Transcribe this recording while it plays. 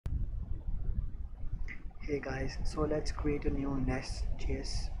Hey guys, so let's create a new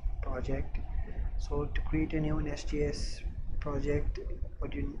Nestjs project. So to create a new Nestjs project,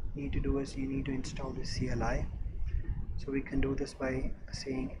 what you need to do is you need to install the CLI. So we can do this by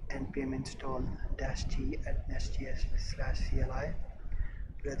saying npm install -g at nestjs/cli.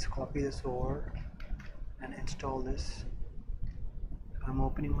 Let's copy this over and install this. I'm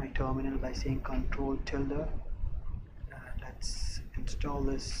opening my terminal by saying control tilde. Let's install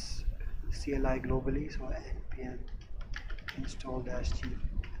this CLI globally. So npm install -g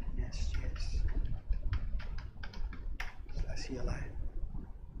nestjs/cli.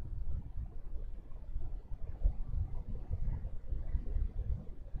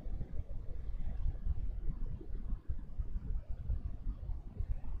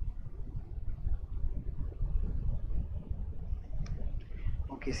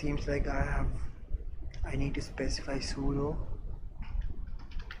 Okay, seems like I need to specify sudo.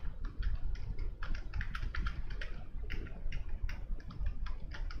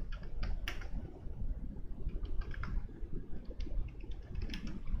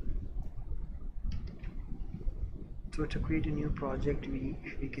 So to create a new project,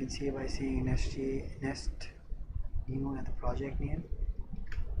 we can say by saying nest new and the project name.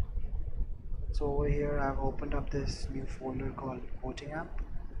 So over here I've opened up this new folder called voting app.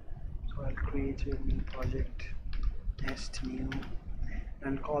 So I'll create a new project, nest new,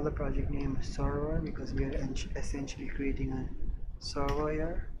 and call the project name server because we are essentially creating a server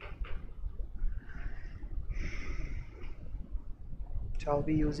here. So I'll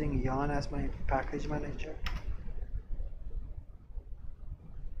be using yarn as my package manager.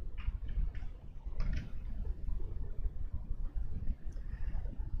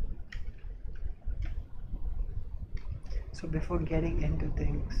 So before getting into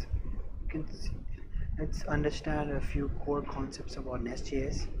things, let's understand a few core concepts about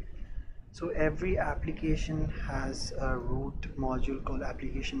Nest.js. So every application has a root module called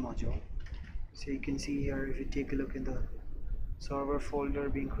application module. So you can see here, if you take a look in the server folder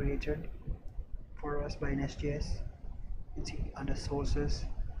being created for us by Nest.js, you can see under sources.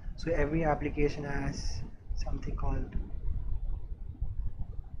 So every application has something called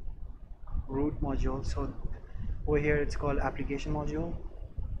root module. So over here it's called application module.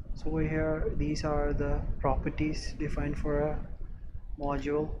 So over here these are the properties defined for a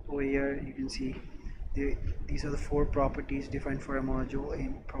module. Over here you can see these are the 4 properties defined for a module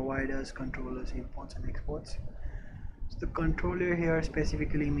in providers, controllers, imports and exports. So the controller here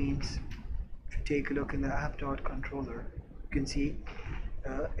specifically means, if you take a look in the app.controller, you can see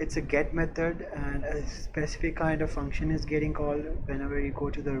it's a get method and a specific kind of function is getting called whenever you go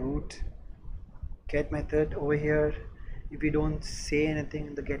to the root get method. Over here, if you don't say anything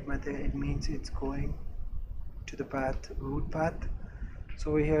in the get method, it means it's going to the root path.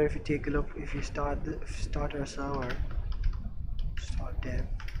 So over here, if you take a look, if you start our server, start dev,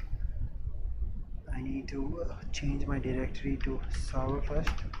 I need to change my directory to server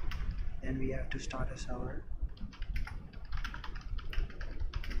first, then we have to start a server.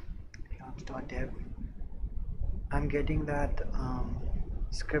 Start dev. I'm getting that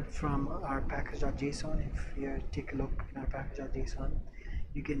script from our package.json. If you take a look in our package.json,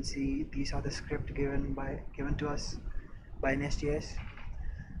 you can see these are the script given to us by Nest.js.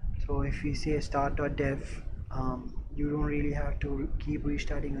 So if we say start.dev, you don't really have to keep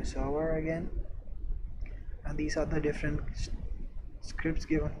restarting a server again. And these are the different scripts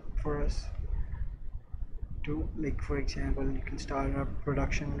given for us to, like, for example, you can start a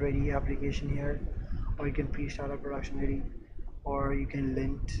production ready application here, or you can pre-start a production ready, or you can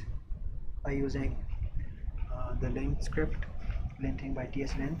lint by using the lint script, linting by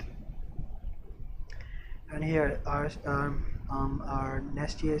tslint. And here our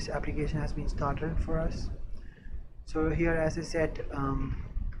Nest.js application has been started for us. So here, as I said,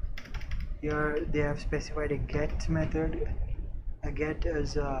 here they have specified a get method. A get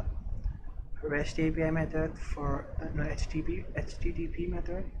is a REST API method for HTTP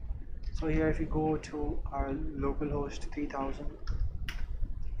method. So here, if you go to our localhost 3000,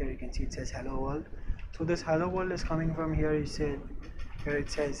 here you can see it says hello world. So this hello world is coming from here. It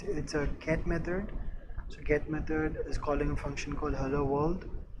says it's a get method. So get method is calling a function called hello world,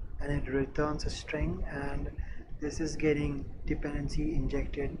 and it returns a string, and this is getting dependency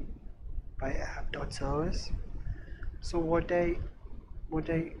injected by app.service. So what I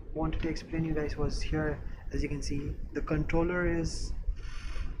wanted to explain you guys was here, as you can see, the controller is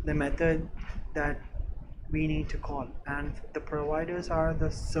the method that we need to call, and the providers are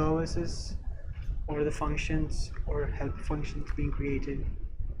the services or the functions or help functions being created,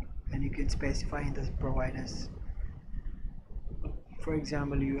 and you can specify in the providers. For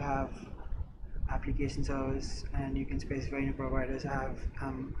example, you have application service, and you can specify any providers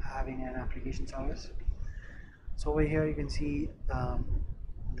having an application service. So over here you can see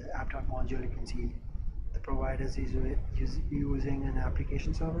the app.module. You can see the providers is using an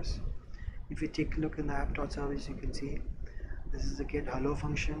application service. If you take a look in the app.service, you can see this is the get hello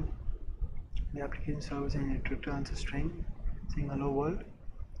function, the application service, and it returns a string saying hello world.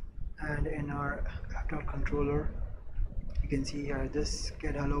 And in our app.controller, you can see here this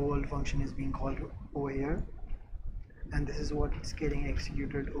get hello world function is being called over here, and this is what's getting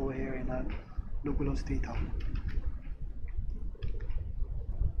executed over here in our localhost 3000.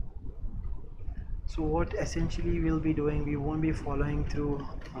 So what essentially we'll be doing, we won't be following through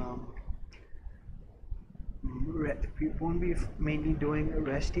we won't be mainly doing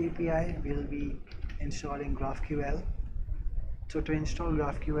REST API. We'll be installing GraphQL. So to install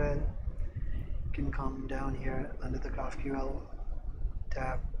GraphQL, you can come down here under the GraphQL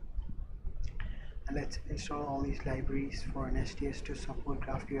tab, and let's install all these libraries for Nestjs to support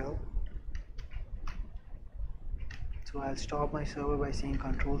GraphQL. So I'll stop my server by saying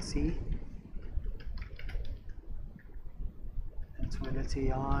Control-C. And so let's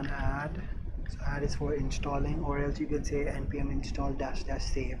say on add. So add is for installing, or else you can say npm install --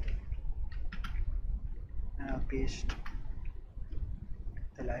 save. And I'll paste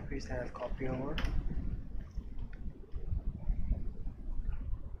the libraries that I've copied over.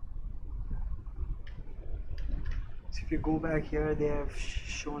 So if you go back here, they have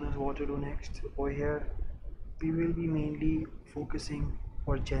shown us what to do next. Over here, we will be mainly focusing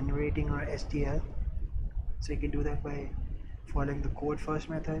or generating our STL. So you can do that by following the code first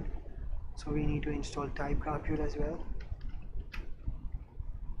method. So we need to install type GraphQL as well.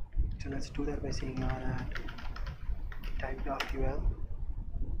 So let's do that by saying add type GraphQL.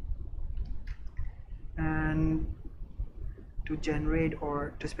 And to generate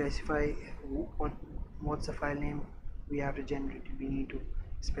or to specify what's the file name we have to generate, we need to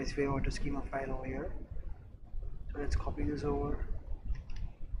specify auto schema file over here. So let's copy this over.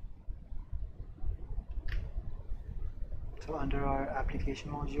 So under our application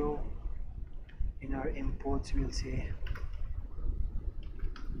module, in our imports, we'll say,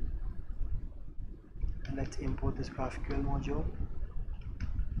 and let's import this GraphQL module.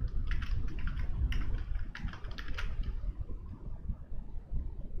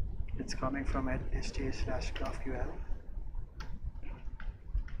 It's coming from Nestjs/GraphQL.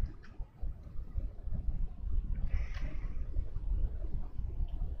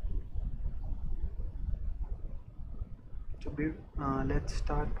 So let's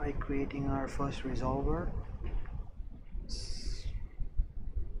start by creating our first resolver. So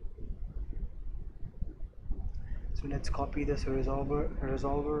let's copy this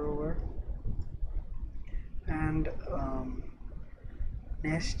resolver over, and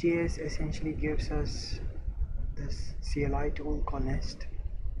Nestjs essentially gives us this CLI tool called Nest.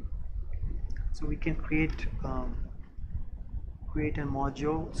 So we can create a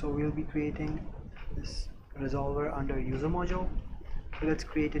module. So we'll be creating this resolver under user module. So let's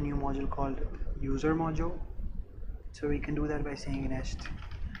create a new module called user module. So we can do that by saying nest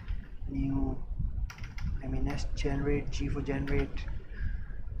generate, G for generate.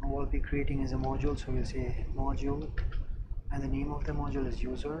 And what we'll be creating is a module, so we'll say module, and the name of the module is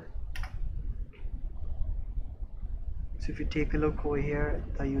user. So if you take a look over here,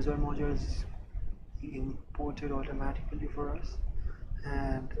 the user module is imported automatically for us,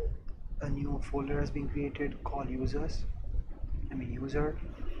 and a new folder has been created called user,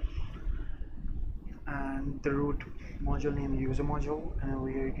 and the root module name is user module, and over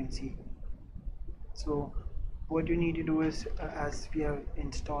here you can see. So what you need to do is, as we have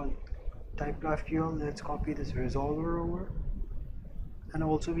installed type GraphQL, let's copy this resolver over, and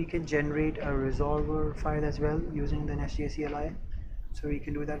also we can generate a resolver file as well using the Nestjs CLI. So we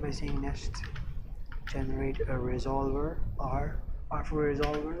can do that by saying nest generate a resolver, R for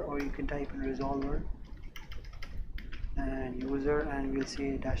resolver, or you can type in resolver and user, and we'll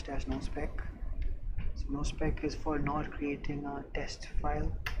say -- no spec. So no spec is for not creating a test file.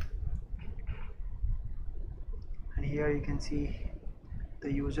 And here you can see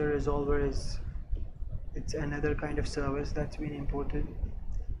the user resolver it's another kind of service that's been imported,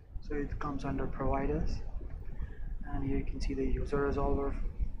 so it comes under providers. And here you can see the user resolver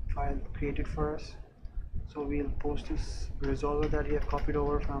file created for us. So we'll post this resolver that we have copied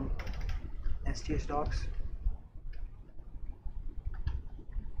over from Nestjs docs.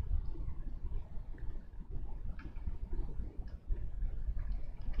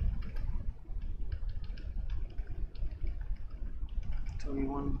 So we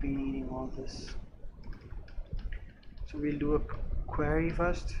won't be needing all this. So we'll do a query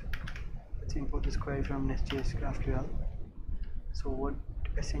first. let's import this query from Nestjs GraphQL. So what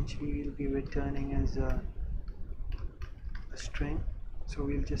essentially we'll be returning is a string. So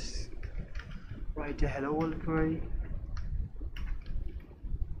we'll just write a hello world query.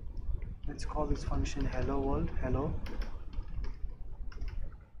 Let's call this function hello world, hello,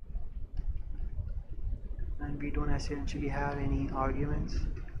 and we don't essentially have any arguments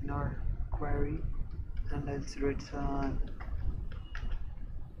in our query, and let's return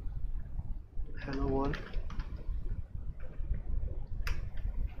hello world.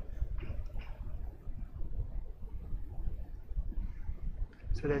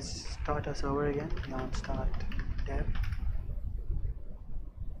 So let's start our server again. Now start dev.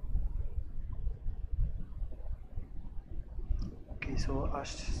 Okay, so our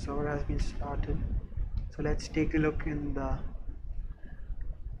server has been started. So let's take a look in the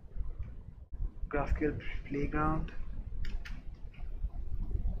Graphical Playground.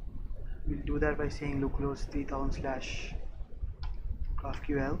 We'll do that by saying localhost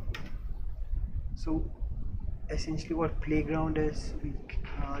 3000/GraphQL. So essentially what Playground is,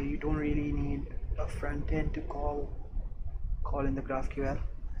 you don't really need a front end to call in the GraphQL.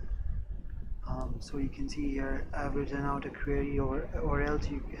 So you can see here I've written out a query, or else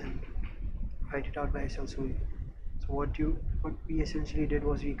you can write it out by yourself. So what we essentially did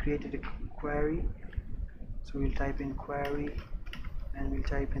was we created a query. So we'll type in query and we'll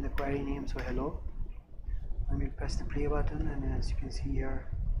type in the query name, so hello, and we'll press the play button, and as you can see here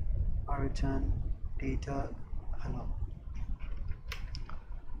our return data hello.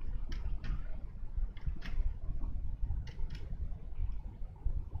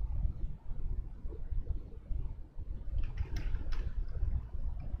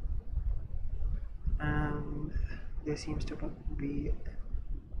 And there seems to be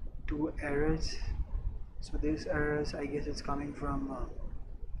 2 errors. So these errors, I guess it's coming from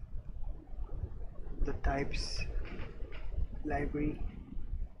the types library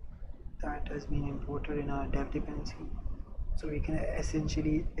that has been imported in our dev dependency. So we can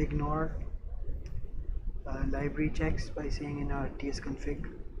essentially ignore library checks by saying in our tsconfig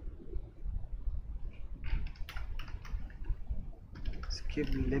skip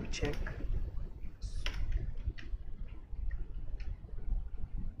libcheck.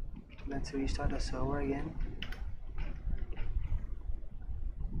 Let's restart our server again.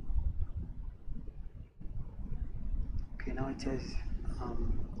 Okay, now it says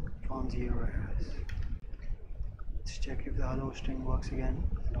found 0 errors. Let's check if the hello string works again.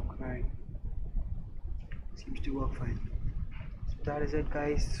 Hello query seems to work fine. So that is it,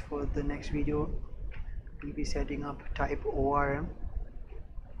 guys. For the next video we'll be setting up type ORM.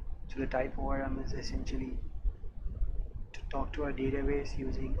 So the type ORM is essentially to talk to our database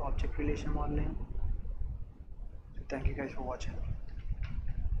using object relation modeling. So thank you guys for watching.